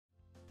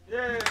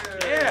Yay!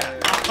 Yeah!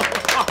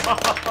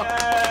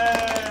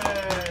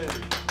 Yay!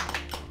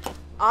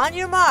 On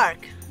your mark,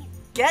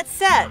 get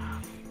set,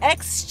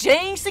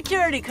 exchange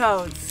security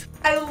codes.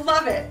 I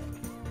love it.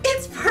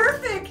 It's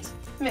perfect.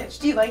 Mitch,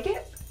 do you like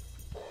it?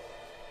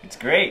 It's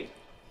great.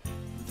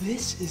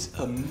 This is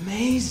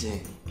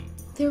amazing.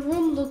 Their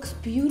room looks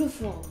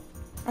beautiful.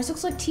 Ours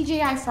looks like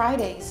TGI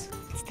Fridays.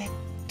 It's that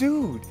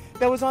dude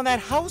that was on that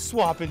house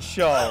swapping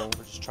show.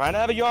 We're just trying to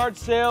have a yard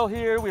sale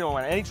here. We don't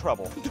want any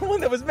trouble. The one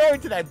that was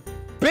married to that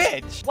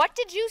bitch. What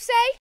did you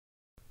say?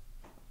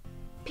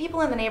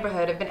 People in the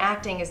neighborhood have been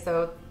acting as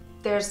though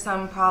there's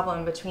some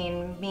problem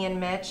between me and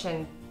Mitch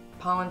and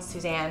Paul and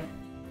Suzanne.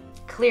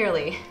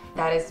 Clearly,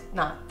 that is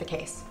not the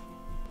case.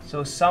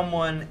 So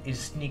someone is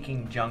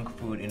sneaking junk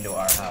food into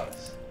our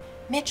house.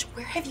 Mitch,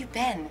 where have you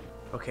been?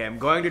 Okay, I'm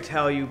going to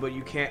tell you, but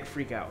you can't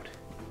freak out.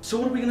 So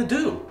what are we gonna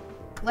do?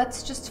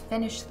 Let's just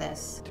finish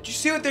this. Did you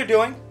see what they're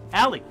doing?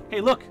 Allie, hey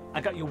look,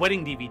 I got your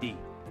wedding DVD.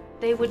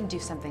 They wouldn't do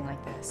something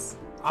like this.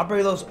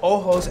 Abre los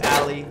ojos,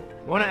 Allie.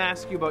 I want to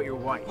ask you about your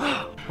wife.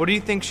 What do you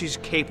think she's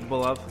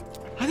capable of?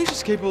 I think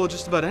she's capable of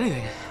just about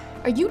anything.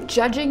 Are you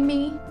judging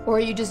me, or are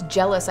you just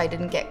jealous I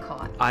didn't get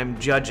caught? I'm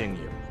judging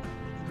you.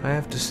 I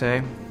have to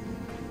say,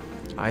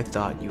 I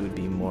thought you would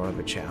be more of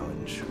a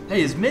challenge.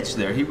 Hey, is Mitch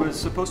there? He was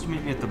supposed to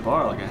meet me at the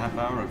bar like a half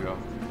hour ago.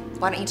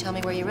 Why don't you tell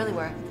me where you really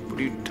were? What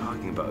are you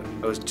talking about?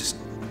 I was just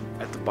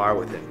at the bar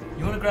with him.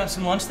 You wanna grab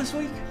some lunch this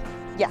week?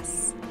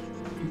 Yes.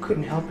 You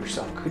couldn't help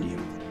yourself, could you?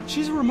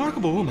 She's a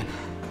remarkable woman.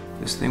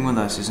 This thing with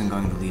us isn't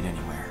going to lead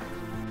anywhere.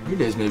 Your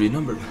days may be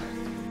numbered.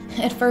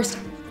 At first,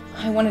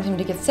 I wanted him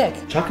to get sick.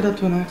 Chalk it up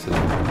to an accident.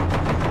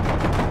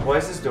 Why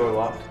is this door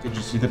locked? Did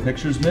you see the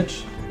pictures,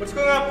 Mitch? What's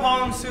going on,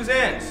 Paul and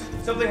Suzanne's?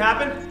 Something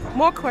happened?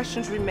 More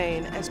questions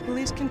remain as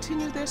police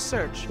continue their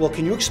search. Well,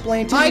 can you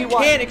explain to me I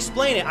why? can't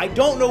explain it. I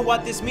don't know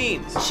what this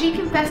means. She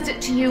confessed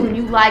it to you and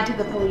you lied to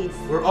the police.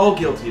 We're all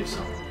guilty of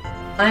something.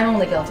 I'm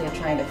only guilty of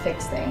trying to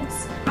fix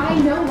things.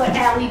 I know what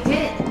Allie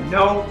did.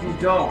 No, you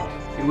don't.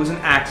 It was an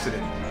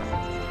accident.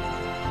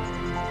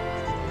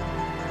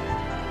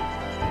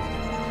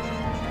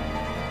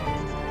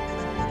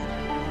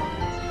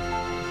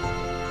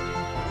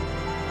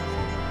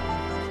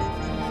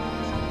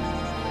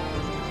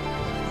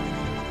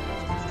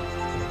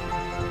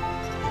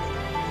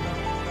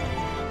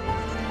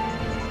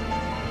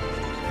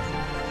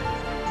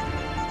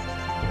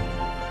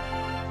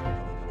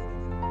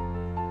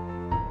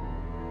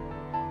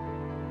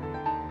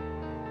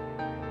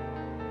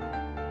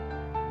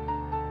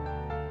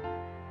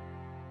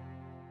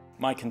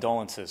 My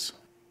condolences.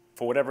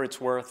 For whatever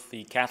it's worth,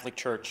 the Catholic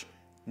Church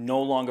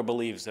no longer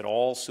believes that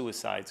all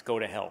suicides go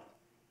to hell.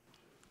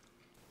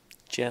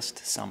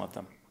 Just some of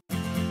them.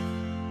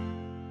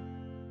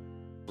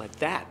 Let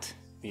that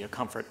be a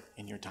comfort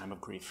in your time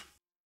of grief.